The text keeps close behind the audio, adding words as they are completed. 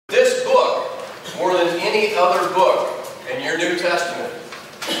any other book in your New Testament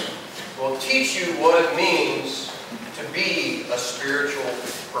will teach you what it means to be a spiritual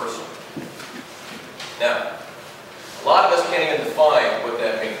person. Now, a lot of us can't even define what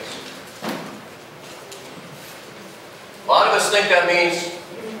that means. A lot of us think that means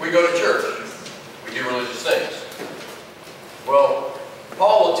we go to church. We do religious things. Well,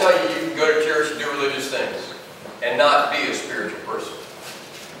 Paul will tell you you can go to church and do religious things and not be a spiritual person.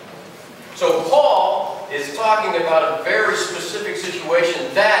 So Paul is talking about a very specific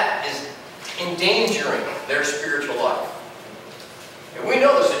situation that is endangering their spiritual life. And we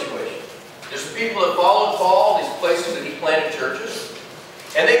know the situation. There's people that followed Paul, these places that he planted churches,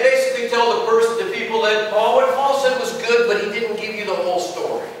 and they basically tell the people that what Paul said was good, but he didn't give you the whole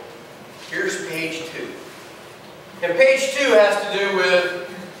story. Here's page 2. And page 2 has to do with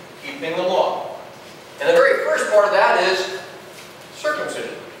keeping the law. And the very first part of that is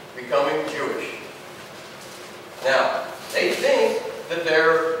circumcision, becoming Jewish. Now, they think that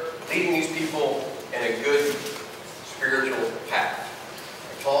they're leading these people in a good spiritual path.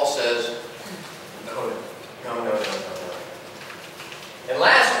 And Paul says, no. And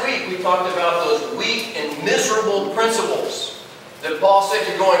last week we talked about those weak and miserable principles that Paul said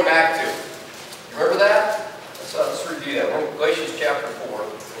you're going back to. You remember that? Let's review that. We're in Galatians chapter 4.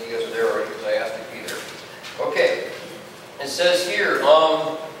 You guys are there already because I asked you to be there. Okay. It says here,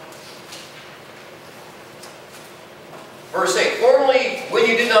 verse 8, formerly, when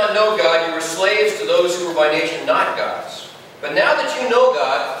you did not know God, you were slaves to those who were by nature not God's. But now that you know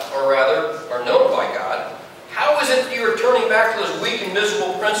God, or rather, are known by God, how is it that you are turning back to those weak and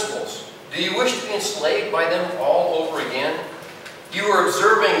miserable principles? Do you wish to be enslaved by them all over again? You are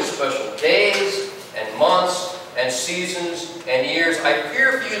observing special days and months and seasons and years. I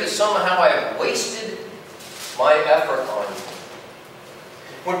fear for you that somehow I have wasted my effort on you.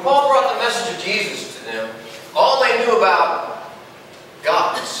 When Paul brought the message of Jesus to them, all they knew about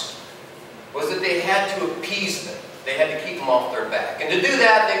gods was that they had to appease them. They had to keep them off their back. And to do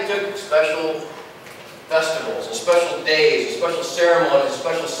that, they took special festivals and special days and special ceremonies and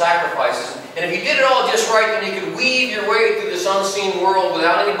special sacrifices. And if you did it all just right, then you could weave your way through this unseen world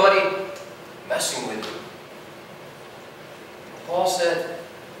without anybody messing with you. Paul said,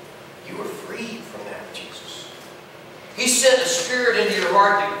 you were freed from that, Jesus. He sent a spirit into your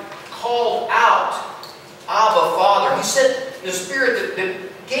heart that called out, Abba, Father. He sent the spirit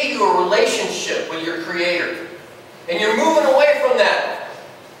that gave you a relationship with your Creator. And you're moving away from that.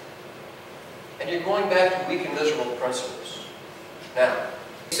 And you're going back to weak and miserable principles. Now,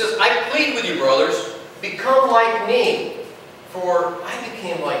 he says, I plead with you, brothers, become like me, for I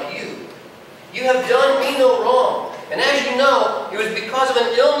became like you. You have done me no wrong. And as you know, it was because of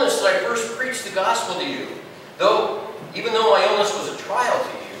an illness that I first preached the gospel to you. Even though my illness was a trial to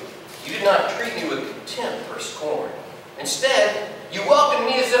you, you did not treat me with contempt or scorn. Instead, you welcomed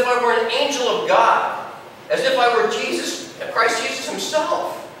me as if I were an angel of God, as if I were Jesus, Christ Jesus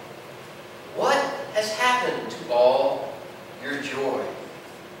himself. What has happened to all your joy?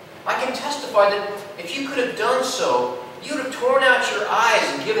 I can testify that if you could have done so, you would have torn out your eyes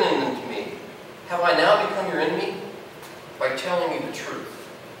and given them to me. Have I now become your enemy? By telling you the truth.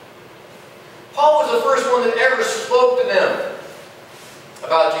 Paul was the first one that ever spoke to them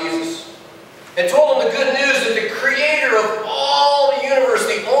about Jesus and told them the good news that the Creator of all the universe,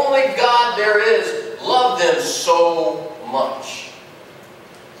 the only God there is, loved them so much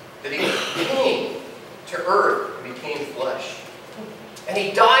that He came to earth and became flesh. And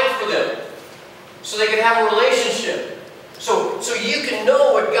He died for them so they could have a relationship. So you can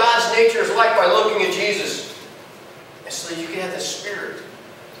know what God's nature is like by looking at Jesus. And so that you can have the Spirit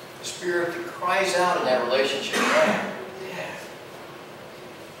that cries out in that relationship. Dad.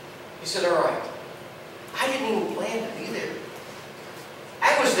 He said, all right, I didn't even plan to be there.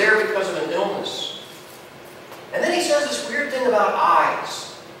 I was there because of an illness. And then he says this weird thing about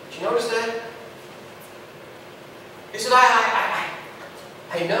eyes. Did you notice that? He said,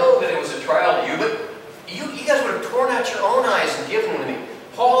 I know that it was a trial to you, but you guys would have torn out your own eyes and given them to me.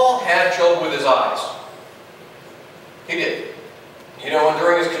 Paul had trouble with his eyes. He did. You know,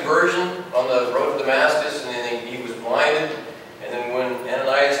 during his conversion on the road to Damascus, and then he was blinded, and then when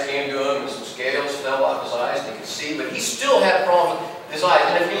Ananias came to him and some scales fell off his eyes and he could see, but he still had problems with his eyes.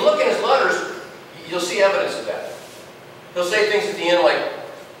 And if you look in his letters, you'll see evidence of that. He'll say things at the end like,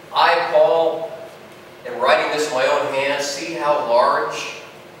 I, Paul, am writing this in my own hand. See how large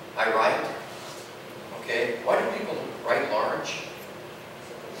I write? Okay, why do people write large?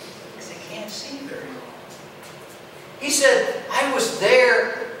 Because they can't see very well. He said, I was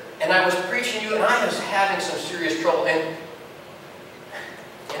there and I was preaching to you and I was having some serious trouble. And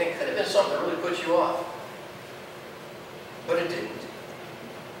it could have been something that really put you off. But it didn't.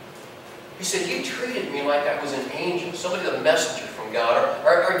 He said, you treated me like I was an angel, somebody, the messenger from God,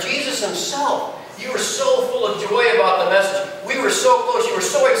 or Jesus himself. You were so full of joy about the message. We were so close. You were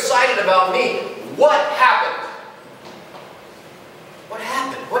so excited about me. What happened? What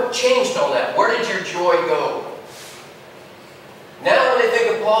happened? What changed all that? Where did your joy go? Now when they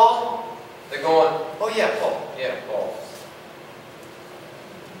think of Paul, they're going, oh yeah, Paul. Yeah, Paul.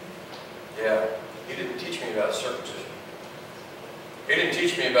 Yeah, he didn't teach me about circumcision. He didn't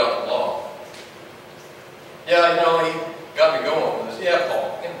teach me about the law. Yeah, you know, he got me going with this. Yeah,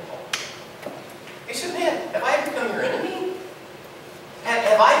 Paul. Yeah, Paul. He said, man, have I become your enemy?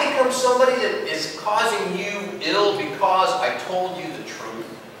 Have I become somebody that is causing you ill because I told you the truth?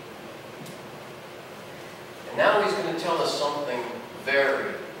 And now he's going to tell us something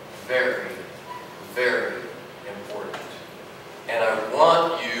very, very, very important. And I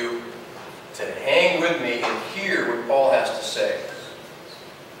want you to hang with me and hear what Paul has to say.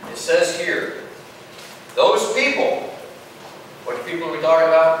 It says here, those people, what people are we talking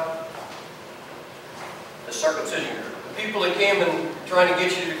about? The circumcision group. The people that came and trying to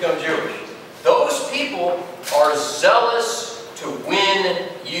get you to become Jewish. Those people are zealous to win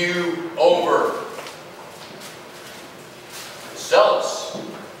you over. Zealous.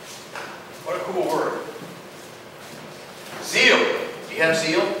 What a cool word. Zeal. Do you have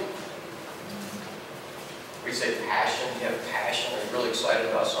zeal? We say passion. You have passion. Are you really excited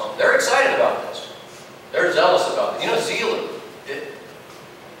about something? They're excited about this. They're zealous about it. You know, zeal,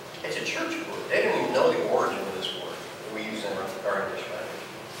 it's a church word. They don't even know the origin of this word that we use in our English language.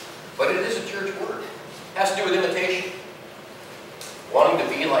 But it is a church word. It has to do with imitation. Wanting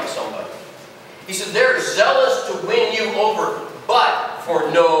to be like somebody. He said, they're zealous to win you over, but for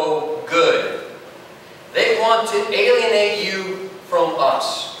no good. They want to alienate you from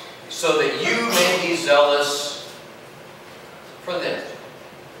us, so that you may be zealous for them.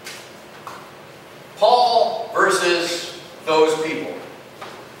 Paul versus those people.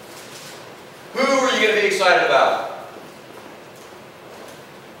 Who are you going to be excited about?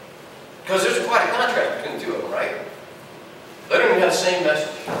 Because there's quite a contrast between the two of them, right? They don't even have the same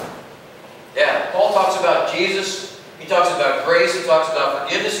message. Yeah, Paul talks about Jesus. He talks about grace. He talks about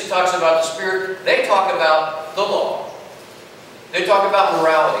forgiveness. He talks about the Spirit. They talk about the law. They talk about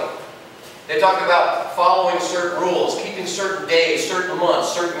morality. They talk about following certain rules, keeping certain days, certain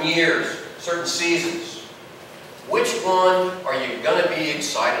months, certain years, certain seasons. Which one are you going to be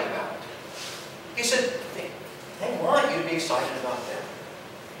excited about? He said, they want you to be excited about them.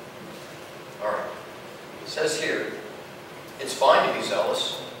 All right. It says here, it's fine to be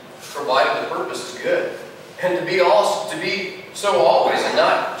zealous, provided the purpose is good. And to be so always, and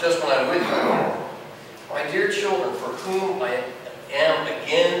not just when I'm with you. My dear children, for whom I am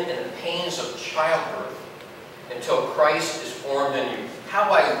again in the pains of childbirth, until Christ is formed in you.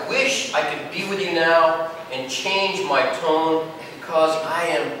 How I wish I could be with you now and change my tone, because I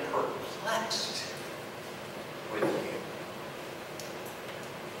am perplexed with you.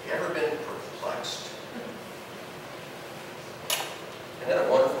 Have you ever been perplexed? Isn't that a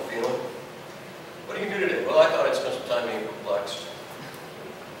wonderful feeling? What do you do today? Well, I thought I'd spend some time being perplexed.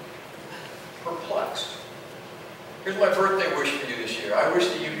 Perplexed. Here's my birthday wish for you this year. I wish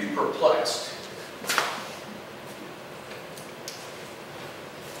that you'd be perplexed.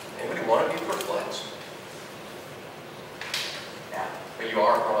 Anybody want to be perplexed? Yeah. But you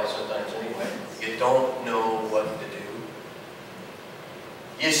are probably sometimes anyway. You don't know what to do.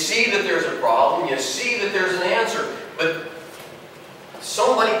 You see that there's a problem. You see that there's an answer. But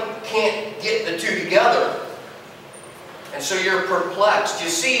somebody can't get the two together. And so you're perplexed. You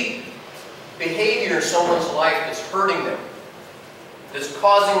see behavior in someone's life that's hurting them, that's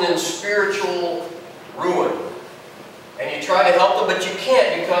causing them spiritual ruin. And you try to help them, but you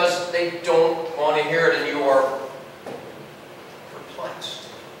can't because they don't want to hear it, and you are perplexed.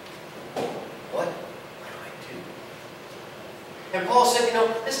 What do I do? And Paul said, you know,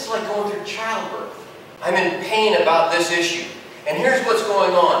 this is like going through childbirth. I'm in pain about this issue. And here's what's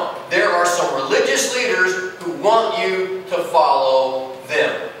going on. There are some religious leaders who want you to follow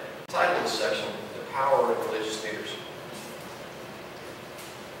them. The title of this section, The Power of Religious Leaders.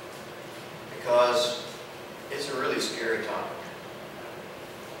 Because it's a really scary topic.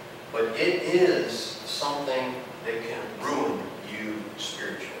 But it is something that can ruin you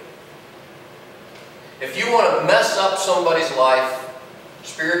spiritually. If you want to mess up somebody's life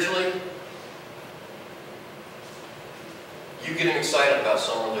spiritually, you get them excited about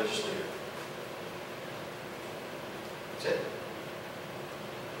some religious leader. That's it.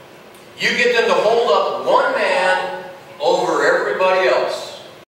 You get them to hold up one man over everybody else.